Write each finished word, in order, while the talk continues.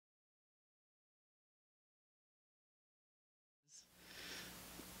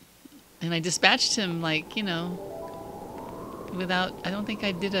And I dispatched him like, you know, without, I don't think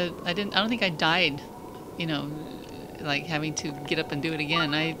I don't think I died, you know, like having to get up and do it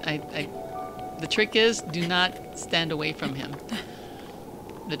again. The trick is do not stand away from him.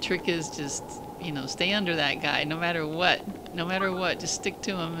 The trick is just, you know, stay under that guy no matter what. No matter what, just stick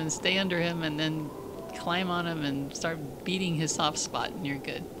to him and stay under him and then climb on him and start beating his soft spot and you're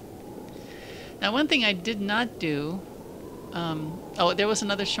good. Now, one thing I did not do, oh, there was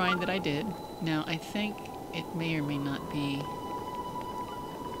another shrine that I did. Now, I think it may or may not be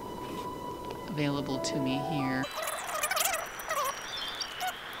available to me here.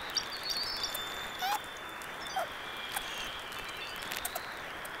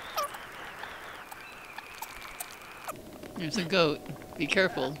 There's a goat. Be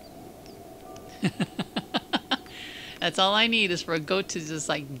careful. That's all I need is for a goat to just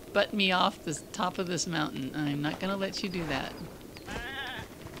like butt me off the top of this mountain. I'm not gonna let you do that.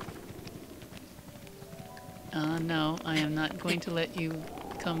 No, I am not going to let you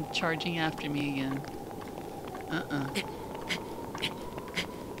come charging after me again.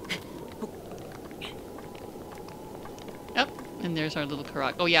 Yep, and there's our little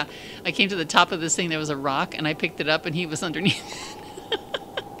Karak. Oh yeah, I came to the top of this thing, there was a rock, and I picked it up and he was underneath it.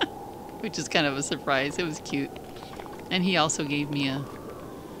 Which is kind of a surprise. It was cute. And he also gave me a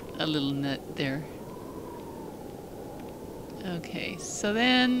little nut there. Okay, so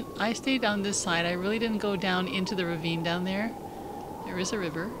then I stayed on this side. I really didn't go down into the ravine down there. There is a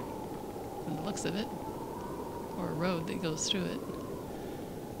river, from the looks of it, or a road that goes through it.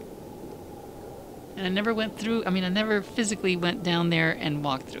 And I never went through, I never physically went down there and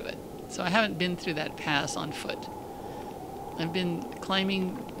walked through it. So I haven't been through that pass on foot. I've been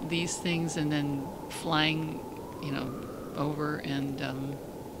climbing these things and then flying, you know, over and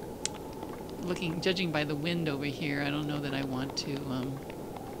judging by the wind over here, I don't know that I want to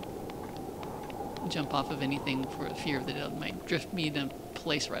jump off of anything for fear that it might drift me to a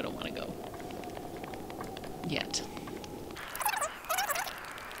place where I don't want to go. Yet.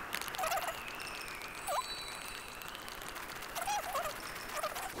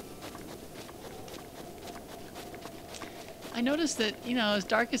 I noticed that, you know, as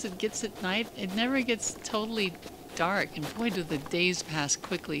dark as it gets at night, it never gets totally dark. And boy, do the days pass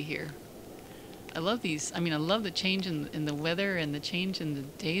quickly here. I love these. I love the change in the weather and the change in the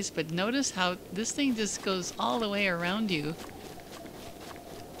days. But notice how this thing just goes all the way around you.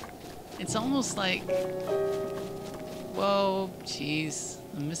 It's almost like, whoa, jeez.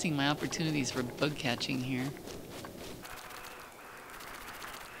 I'm missing my opportunities for bug catching here.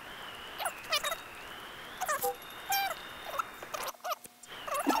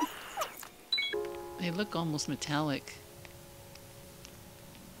 They look almost metallic.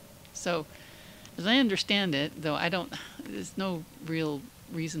 So, as I understand it, though there's no real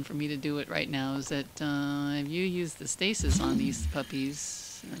reason for me to do it right now, is that if you use the stasis on these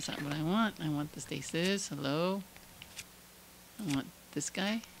puppies, that's not what I want. I want the stasis. Hello? I want this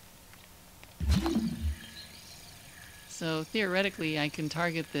guy. So, theoretically, I can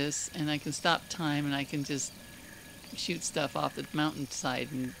target this, and I can stop time, and I can just shoot stuff off the mountainside.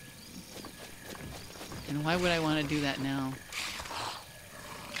 And why would I want to do that now?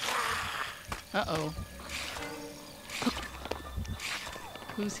 Uh-oh.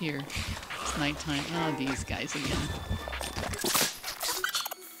 Who's here? It's nighttime. Oh, these guys again.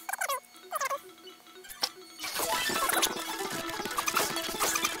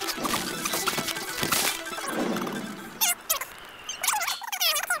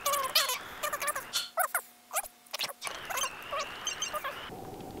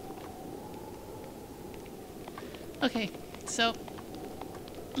 Okay, so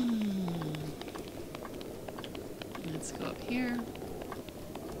let's go up here.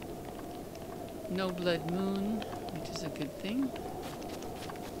 No blood moon, which is a good thing.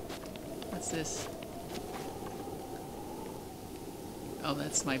 What's this? Oh,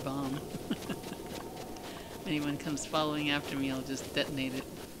 that's my bomb. If anyone comes following after me, I'll just detonate it.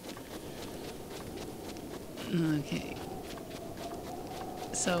 Okay.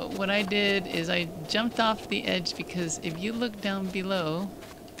 So what I did is I jumped off the edge because if you look down below,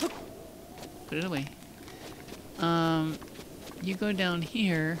 put it away, you go down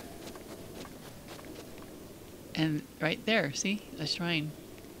here and right there, see, a shrine.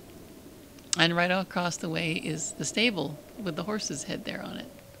 And right across the way is the stable with the horse's head there on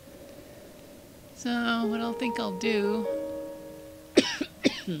it. So what I think I'll do,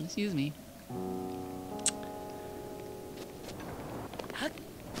 excuse me,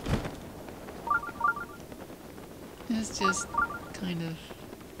 is just kind of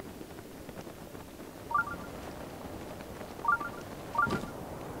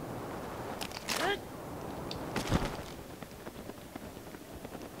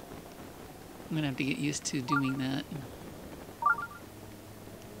I'm gonna have to get used to doing that.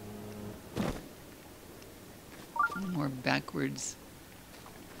 More backwards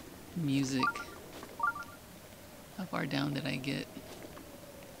music. How far down did I get?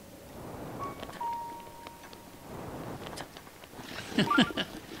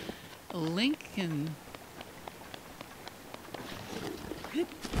 Lincoln.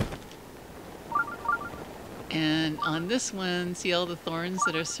 And on this one, see all the thorns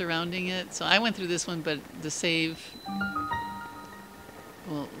that are surrounding it? So I went through this one, but the save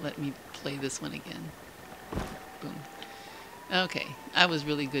will let me play this one again. Boom. Okay, I was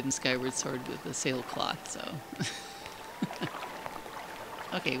really good in Skyward Sword with the sailcloth, so.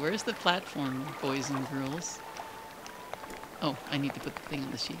 Okay, where's the platform, boys and girls? Oh, I need to put the thing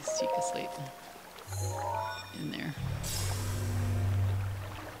on the Sheikah slate in there.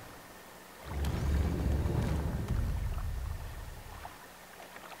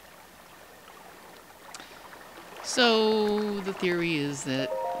 So the theory is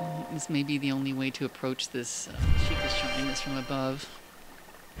that this may be the only way to approach this Sheikah's shrine is from above.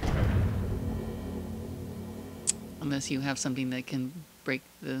 Unless you have something that can break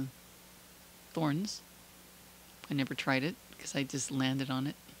the thorns. I never tried it because I just landed on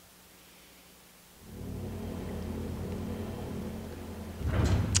it.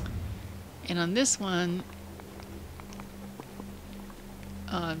 And on this one,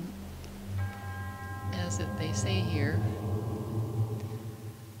 as they say here,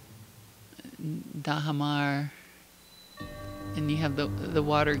 Dahamar, and you have the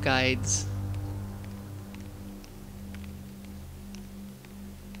water guides.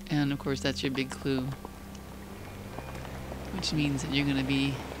 And of course that's your big clue, which means that you're going to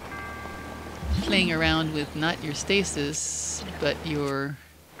be playing around with not your stasis, but your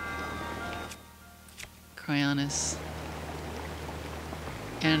cryonis.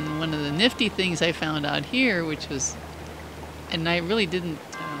 And one of the nifty things I found out here, which was, and I really didn't,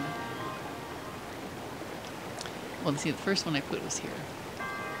 well, see, the first one I put was here.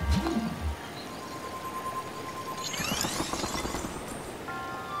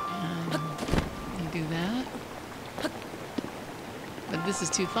 And you do that. But this is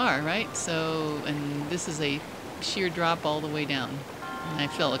too far, right? So, and this is a sheer drop all the way down. And I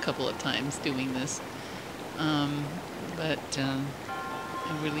fell a couple of times doing this. But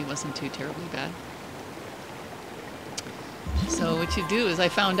it really wasn't too terribly bad. So what you do is, I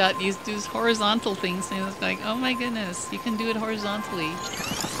found out these horizontal things, and it's like, oh my goodness, you can do it horizontally.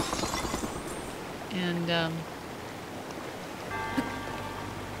 And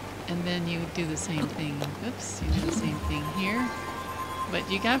then you do the same thing. Oops, you do the same thing here.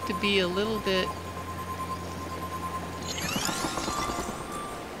 But you have to be a little bit,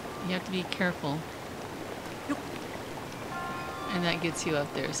 you have to be careful. And that gets you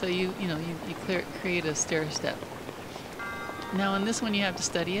up there. So you create a stair step. Now on this one you have to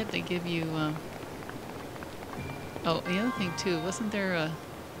study it. They give you, oh, the other thing too, wasn't there a,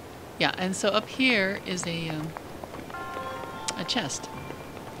 yeah, and so up here is a chest.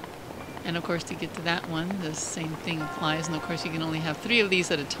 And of course to get to that one, the same thing applies, and of course you can only have 3 of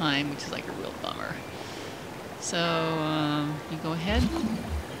these at a time, which is like a real bummer. So you go ahead,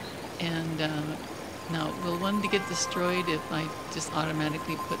 and now will one get destroyed if I just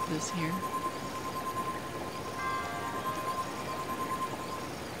automatically put this here?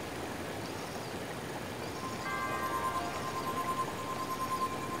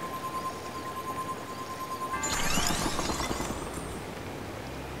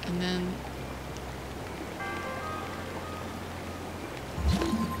 And then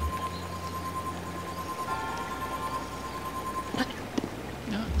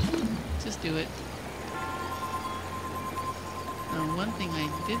no, just do it. Now, one thing I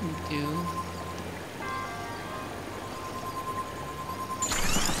didn't do,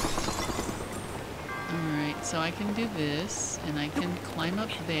 alright, so I can do this, and I can climb up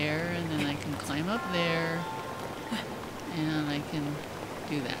there, and then I can climb up there, and I can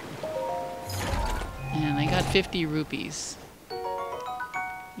do that. And I got 50 rupees.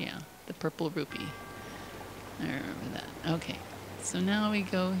 Yeah, the purple rupee. I remember that. Okay, so now we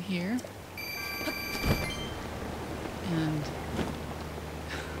go here. And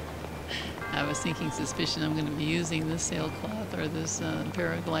I was thinking suspicion I'm going to be using this sailcloth or this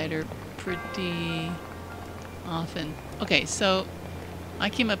paraglider pretty often. Okay, so I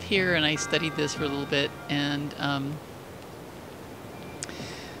came up here and I studied this for a little bit, and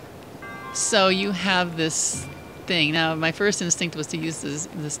so you have this thing. Now, my first instinct was to use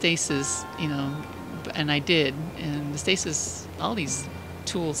the stasis, you know, and I did. And the stasis, all these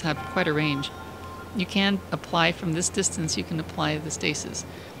tools have quite a range. You can apply from this distance, you can apply the stasis.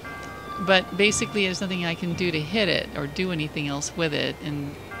 But basically there's nothing I can do to hit it or do anything else with it,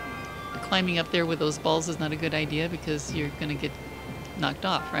 and climbing up there with those balls is not a good idea because you're going to get knocked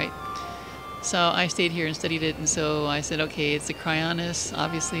off, right? So I stayed here and studied it, and so I said, okay, it's the Cryonis,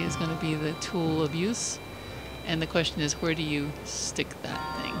 obviously is going to be the tool of use, and the question is, where do you stick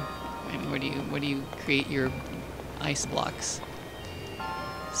that thing? I mean, where do you create your ice blocks?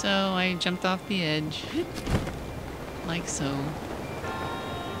 So I jumped off the edge, like so,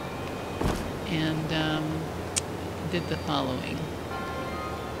 and did the following.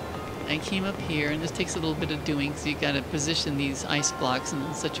 I came up here, and this takes a little bit of doing, because you got to position these ice blocks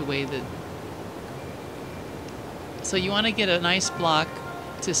in such a way that... So you want to get an ice block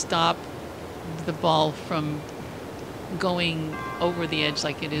to stop the ball from going over the edge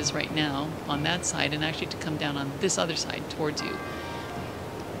like it is right now on that side, and actually to come down on this other side towards you,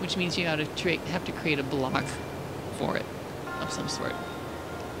 which means you have to create a block for it of some sort.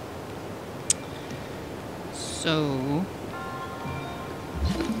 So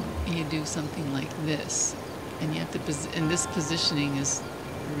you do something like this, and you have to and this positioning is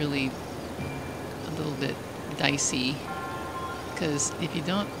really a little bit dicey, because if you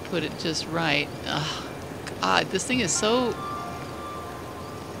don't put it just right, God, this thing is so...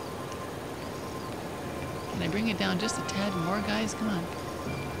 Can I bring it down just a tad more, guys? Come on.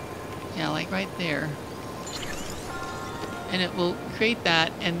 Yeah, like right there. And it will create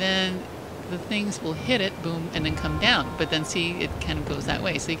that, and then the things will hit it, boom, and then come down. But then see, it kind of goes that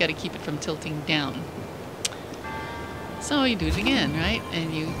way, so you got to keep it from tilting down. So you do it again, right?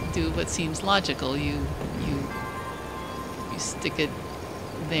 And you do what seems logical. You stick it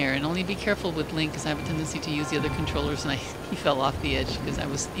there, and only be careful with Link, because I have a tendency to use the other controllers, and he fell off the edge because I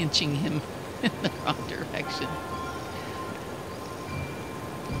was inching him in the wrong direction.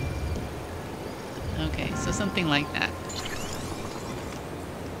 Okay, so something like that.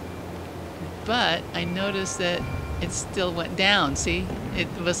 But I noticed that it still went down, see? It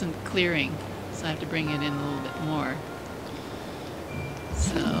wasn't clearing, so I have to bring it in a little bit more.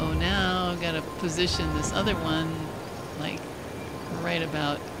 So now I've got to position this other one like right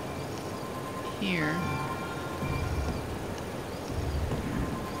about here.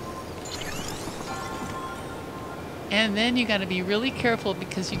 And then you got to be really careful,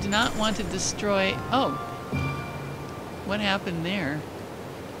 because you do not want to destroy... Oh, what happened there?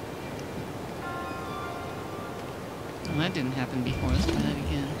 Well, that didn't happen before. Let's try that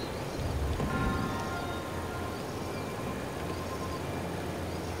again.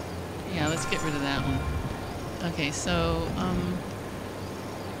 Yeah, let's get rid of that one. Okay, so,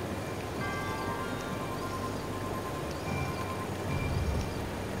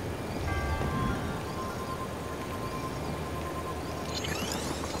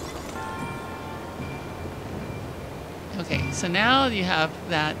 okay, so now you have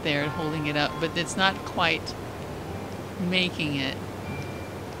that there holding it up, but it's not quite making it.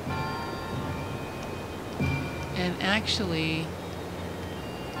 And actually,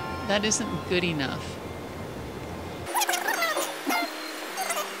 that isn't good enough.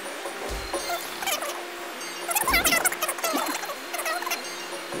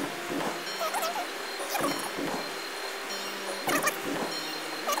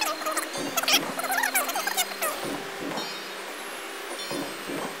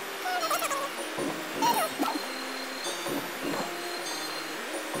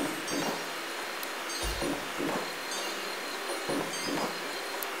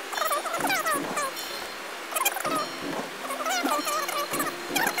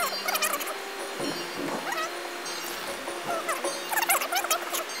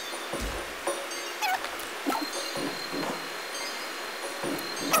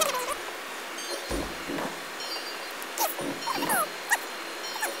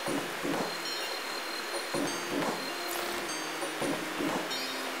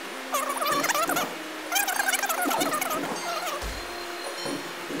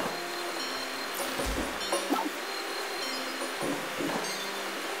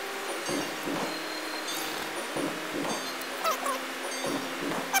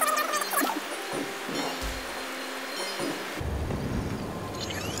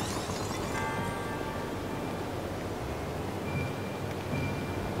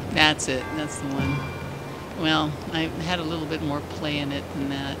 That's it. That's the one. Well, I had a little bit more play in it than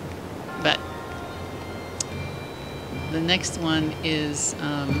that. But the next one is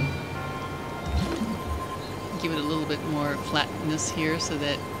give it a little bit more flatness here so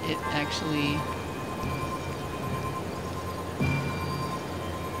that it actually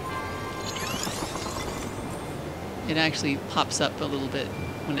pops up a little bit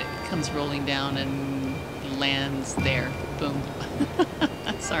when it comes rolling down and lands there. Boom.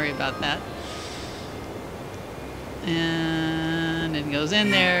 Sorry about that. And it goes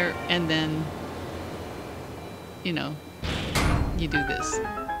in there, and then, you know, you do this.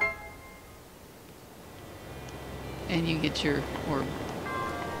 And you get your orb.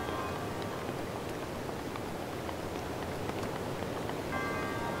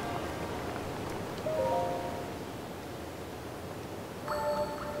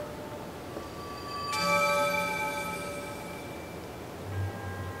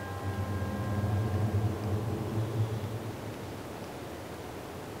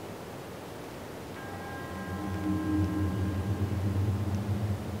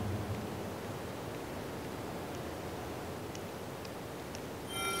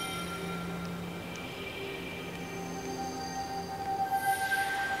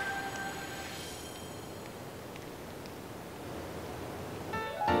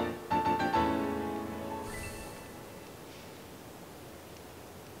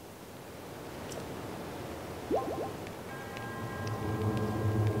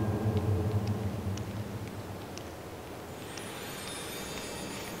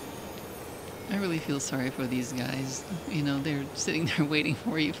 I really feel sorry for these guys. You know, they're sitting there waiting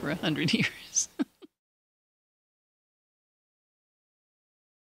for you for 100 years.